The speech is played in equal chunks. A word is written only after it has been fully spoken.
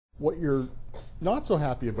what you're not so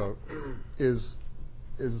happy about is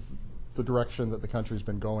the direction that the country's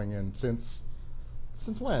been going in since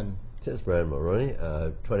when? Since Brian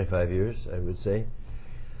Mulroney, 25 years, I would say.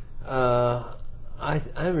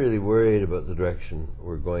 I'm really worried about the direction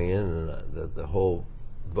we're going in, and the whole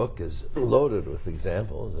book is loaded with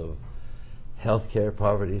examples of healthcare,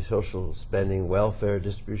 poverty, social spending, welfare,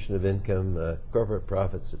 distribution of income, corporate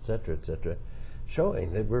profits, etc.,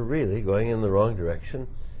 showing that we're really going in the wrong direction.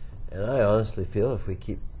 And I honestly feel if we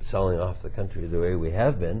keep selling off the country the way we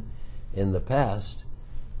have been in the past,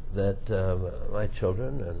 that my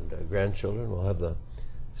children and grandchildren will have the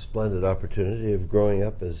splendid opportunity of growing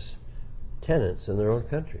up as tenants in their own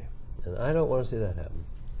country. And I don't want to see that happen.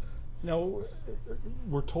 Now,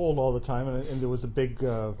 we're told all the time, and there was a big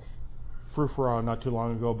frou-frou not too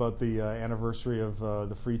long ago about the anniversary of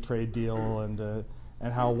the free trade deal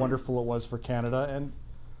and how wonderful it was for Canada. And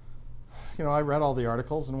you know, I read all the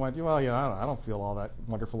articles and went, well, you know, I don't feel all that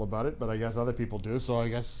wonderful about it, but I guess other people do. So I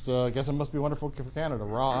guess it must be wonderful for Canada,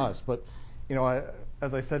 raw us. But you know,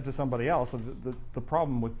 as I said to somebody else, the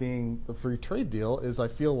problem with being the free trade deal is I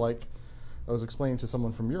feel like I was explaining to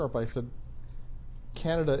someone from Europe. I said,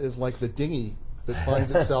 Canada is like the dinghy that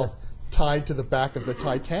finds itself tied to the back of the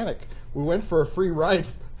Titanic. We went for a free ride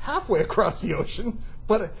halfway across the ocean,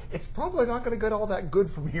 but it's probably not going to get all that good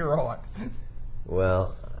from here on.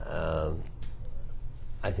 Well,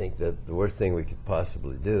 I think that the worst thing we could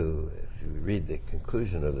possibly do, if you read the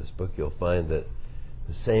conclusion of this book, you'll find that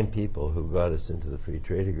the same people who got us into the free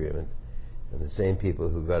trade agreement and the same people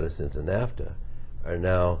who got us into NAFTA are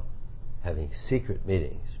now having secret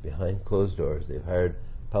meetings behind closed doors. They've hired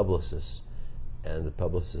publicists, and the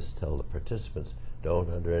publicists tell the participants,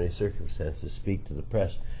 don't under any circumstances speak to the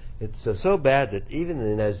press. It's so bad that even in the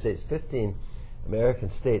United States, 15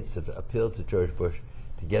 American states have appealed to George Bush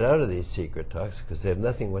to get out of these secret talks because they have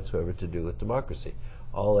nothing whatsoever to do with democracy.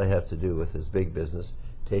 All they have to do with is big business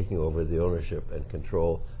taking over the ownership and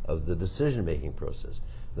control of the decision-making process.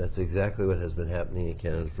 And that's exactly what has been happening in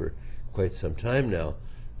Canada for quite some time now.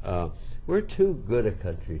 We're too good a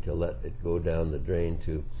country to let it go down the drain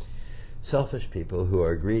to selfish people who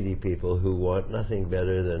are greedy people who want nothing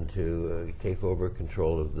better than to take over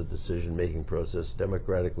control of the decision-making process,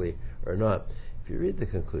 democratically or not. If you read the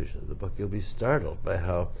conclusion of the book, you'll be startled by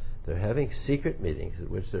how they're having secret meetings at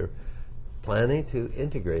which they're planning to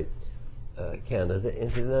integrate Canada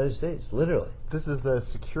into the United States, literally. This is the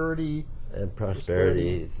security and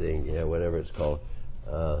prosperity thing, yeah, whatever it's called.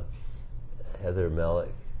 Heather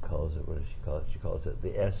Melick calls it, what does she call it? She calls it the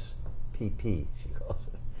SPP, she calls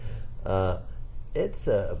it. It's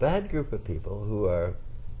a bad group of people who are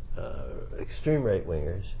extreme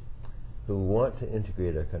right-wingers who want to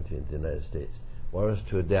integrate our country into the United States, want us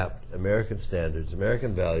to adapt American standards,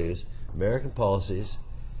 American values, American policies.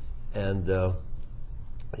 And the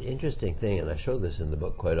interesting thing, and I show this in the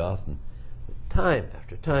book quite often, time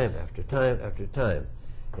after time after time after time,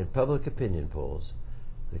 in public opinion polls,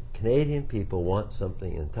 the Canadian people want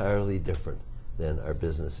something entirely different than our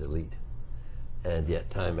business elite. And yet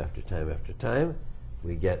time after time after time,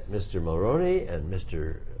 we get Mr. Mulroney and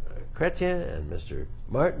Mr. Chrétien and Mr.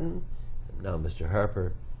 Martin, and now Mr.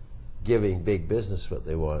 Harper, giving big business what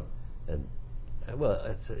they want. And well,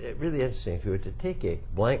 it's really interesting. If you were to take a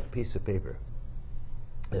blank piece of paper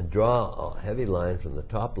and draw a heavy line from the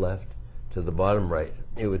top left to the bottom right,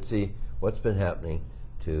 you would see what's been happening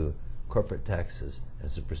to corporate taxes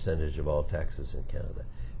as a percentage of all taxes in Canada.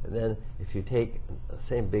 And then if you take the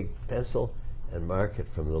same big pencil and mark it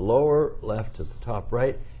from the lower left to the top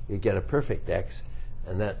right, you get a perfect X.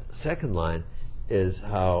 And that second line is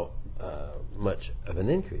how much of an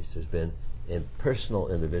increase there's been in personal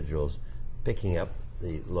individuals picking up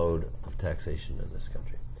the load of taxation in this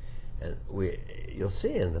country. And you'll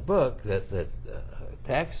see in the book that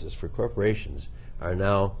taxes for corporations are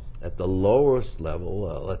now at the lowest level.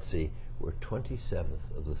 Let's see, we're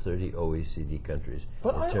 27th of the 30 OECD countries.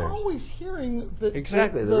 But I'm always hearing that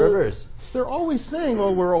exactly the reverse. They're always saying,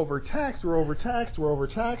 "Oh, we're overtaxed, we're overtaxed, we're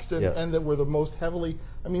overtaxed," and, yeah. and that we're the most heavily.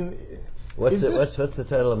 I mean, what's the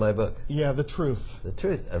title of my book? Yeah, The Truth. The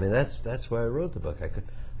Truth. I mean, that's why I wrote the book. I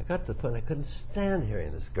got to the point I couldn't stand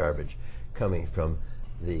hearing this garbage coming from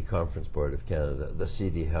the Conference Board of Canada, the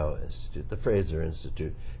C.D. Howe Institute, the Fraser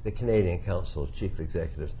Institute, the Canadian Council of Chief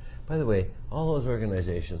Executives. By the way, all those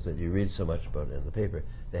organizations that you read so much about in the paper,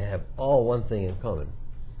 they have all one thing in common.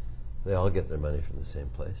 They all get their money from the same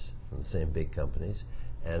place, from the same big companies,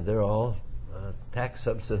 and they're all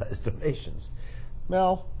tax-subsidized donations.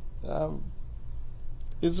 Mel,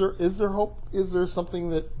 is there hope? Is there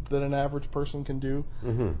something that an average person can do?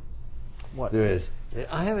 Mm-hmm. What? There is.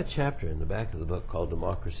 I have a chapter in the back of the book called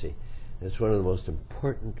Democracy, and it's one of the most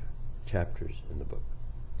important chapters in the book.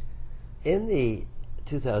 In the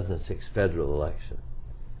 2006 federal election,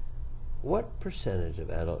 what percentage of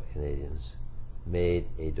adult Canadians made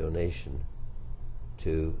a donation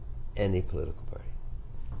to any political party?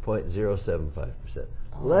 0.075%.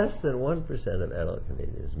 Less than 1% of adult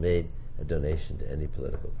Canadians made a donation to any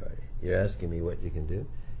political party. You're asking me what you can do?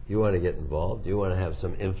 You want to get involved? Do you want to have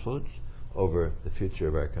some influence over the future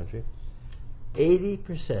of our country?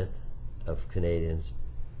 80% of Canadians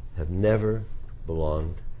have never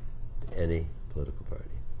belonged to any political party.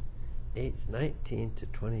 Age 19 to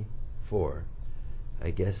 24,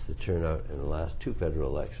 I guess the turnout in the last two federal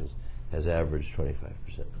elections has averaged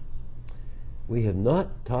 25%. We have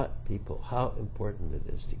not taught people how important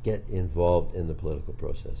it is to get involved in the political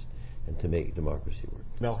process and to make democracy work.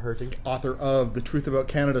 Mel Hurtig, author of The Truth About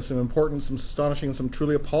Canada, Some Important, Some Astonishing, Some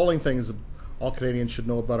Truly Appalling Things All Canadians Should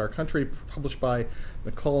Know About Our Country, published by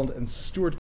McClelland and Stewart.